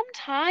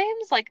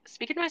sometimes, like,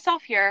 speaking to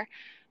myself here,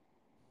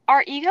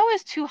 our ego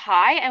is too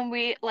high, and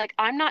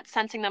I'm not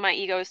sensing that my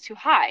ego is too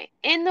high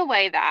in the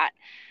way that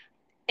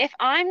if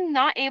I'm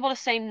not able to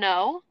say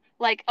no,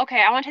 like,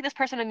 okay, I want to take this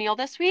person a meal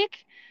this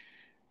week,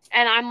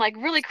 and I'm like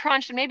really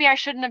crunched, and maybe I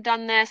shouldn't have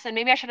done this, and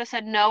maybe I should have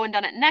said no and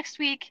done it next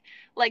week.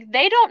 Like,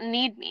 they don't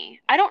need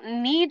me. I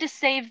don't need to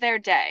save their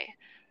day.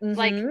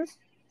 Like, mm-hmm.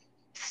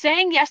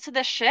 saying yes to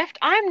this shift,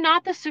 I'm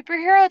not the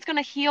superhero that's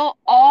going to heal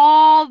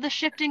all the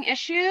shifting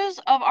issues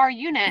of our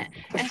unit.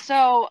 And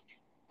so,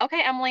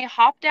 okay, Emily,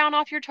 hop down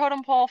off your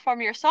totem pole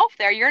from yourself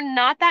there. You're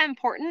not that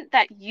important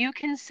that you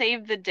can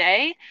save the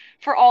day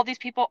for all these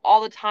people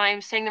all the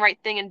time saying the right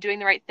thing and doing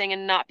the right thing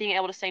and not being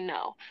able to say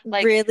no.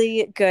 Like,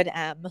 Really good,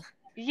 M.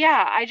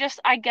 yeah,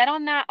 I get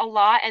on that a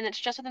lot, and it's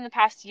just within the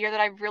past year that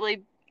I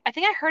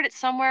think I heard it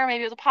somewhere,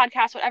 maybe it was a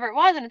podcast, whatever it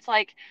was, and it's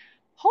like,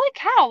 holy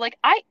cow, like,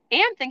 I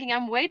am thinking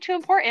I'm way too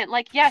important.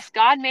 Like, yes,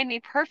 God made me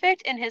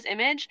perfect in his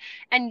image,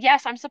 and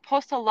yes, I'm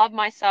supposed to love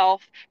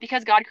myself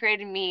because God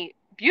created me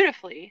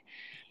beautifully.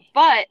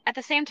 But at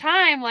the same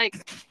time, like,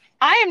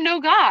 I am no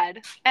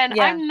God, and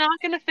Yeah. I'm not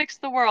going to fix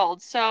the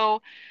world.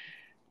 So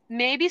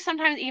maybe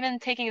sometimes even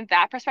taking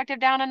that perspective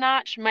down a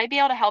notch might be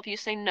able to help you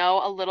say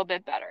no a little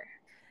bit better.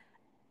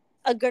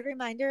 A good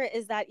reminder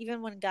is that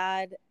even when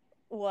God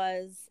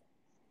was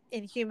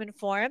in human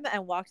form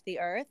and walked the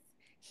earth,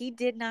 he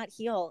did not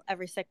heal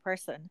every sick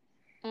person.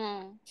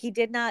 Mm, He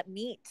did not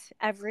meet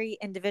every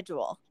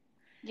individual.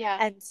 yeah.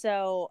 And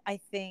so I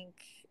think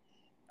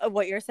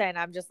what you're saying,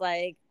 I'm just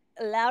like,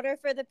 louder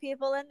for the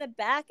people in the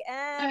back,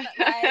 M.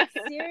 Like,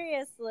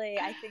 seriously,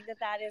 I think that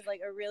that is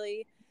like a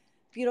really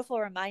beautiful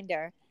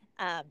reminder.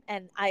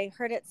 And I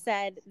heard it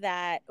said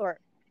that, or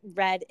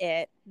read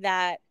it,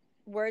 that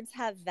words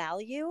have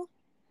value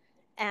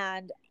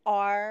and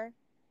our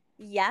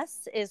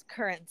yes is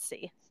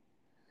currency.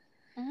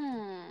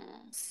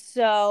 Mm,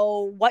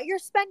 So, what you're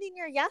spending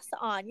your yes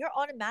on, you're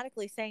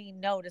automatically saying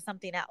no to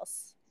something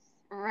else.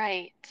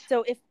 right.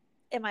 So, if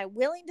am I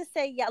willing to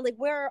say yeah, like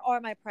where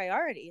are my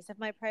priorities? If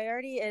my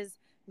priority is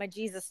my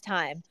Jesus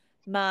time,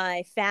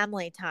 my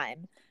family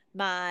time,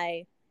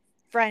 my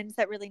friends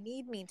that really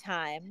need me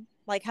time,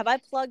 like have I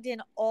plugged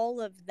in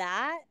all of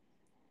that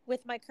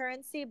with my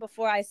currency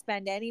before I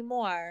spend any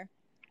more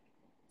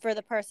for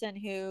the person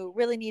who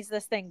really needs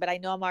this thing, but I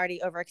know I'm already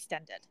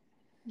overextended?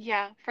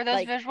 Yeah. For those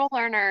Like, visual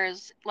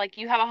learners, like,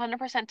 you have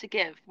 100% to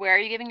give. Where are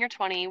you giving your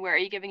 20? Where are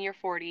you giving your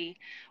 40?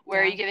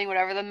 Where are yeah. you giving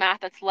whatever the math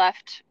that's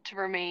left to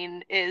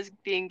remain is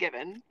being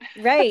given?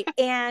 Right.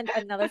 And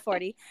another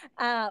 40.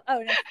 Oh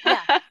no,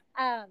 yeah.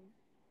 Um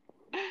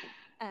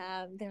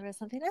there was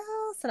something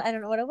else and I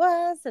don't know what it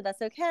was, so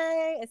that's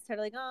okay. It's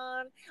totally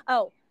gone.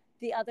 Oh,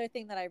 the other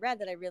thing that I read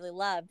that I really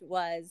loved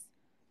was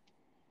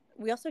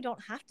we also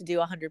don't have to do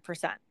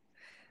 100%.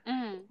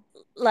 Mm,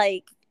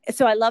 Like,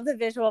 so I love the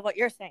visual of what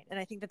you're saying, and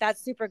I think that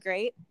that's super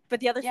great. But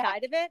the other yeah.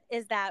 side of it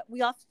is that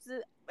we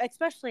often,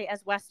 especially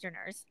as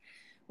Westerners,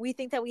 we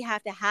think that we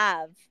have to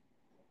have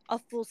a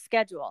full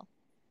schedule.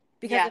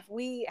 Because Yeah. if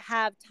we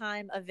have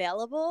time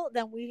available,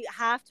 then we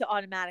have to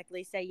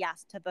automatically say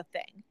yes to the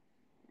thing.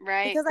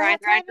 Right. Because I Grind,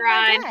 have grind, time in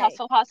my grind. day.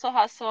 Hustle, hustle,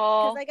 Because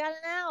hustle. I got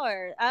an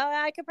hour. Oh,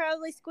 I could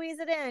probably squeeze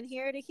it in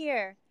here to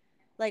here.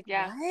 Like,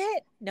 Yeah.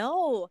 what?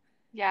 No,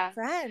 Yeah.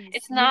 friends,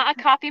 It's you. not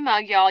a coffee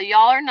mug, y'all.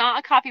 Y'all are not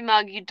a coffee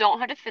mug. You don't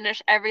have to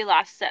finish every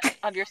last sip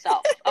of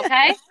yourself,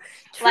 okay?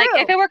 Like,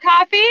 if True. it were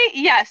coffee,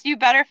 yes, you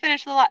better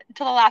finish to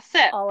the last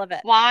sip. All of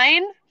it.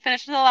 Wine,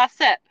 finish to the last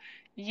sip.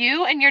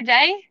 You and your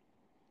day,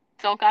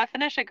 don't gotta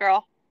finish it,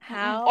 girl.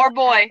 Or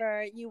boy.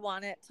 However you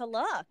want it to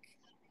look,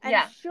 and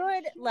Yeah.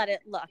 should let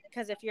it look.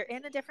 Because if you're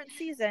in a different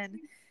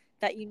season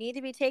that you need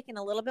to be taking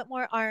a little bit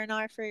more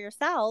R&R for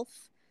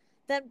yourself,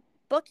 then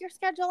book your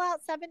schedule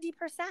out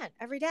 70%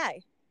 every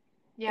day.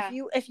 Yeah.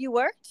 If you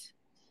worked,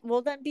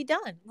 well, then be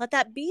done. Let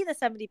that be the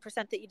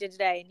 70% that you did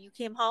today, and you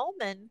came home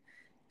and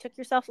took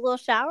yourself a little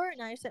shower, and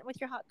now you're sitting with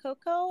your hot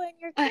cocoa and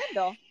your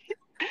candle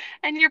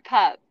And your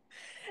pup.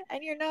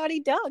 and your naughty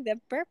dog that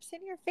burps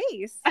in your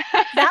face.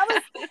 That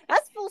was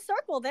That's full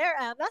circle there,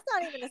 Em. That's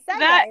not even a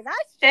That segue.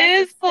 That's just a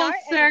is full start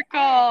and an end.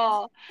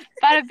 circle.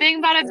 Bada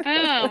bing, bada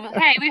boom.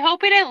 Hey, we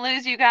hope we didn't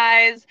lose you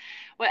guys.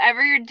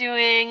 Whatever you're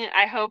doing,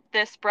 I hope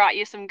this brought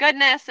you some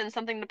goodness and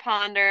something to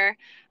ponder.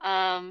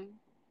 Um,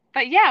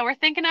 but yeah, we're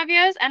thinking of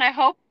yous, and I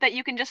hope that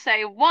you can just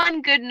say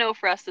one good no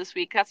for us this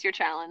week. That's your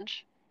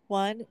challenge.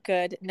 One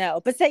good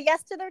no, but say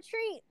yes to their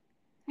treat.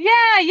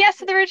 Yeah, yes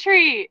to the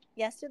retreat.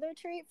 Yes to their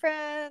treat,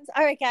 friends.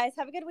 All right, guys,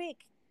 have a good week.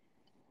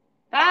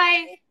 Bye.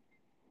 Bye.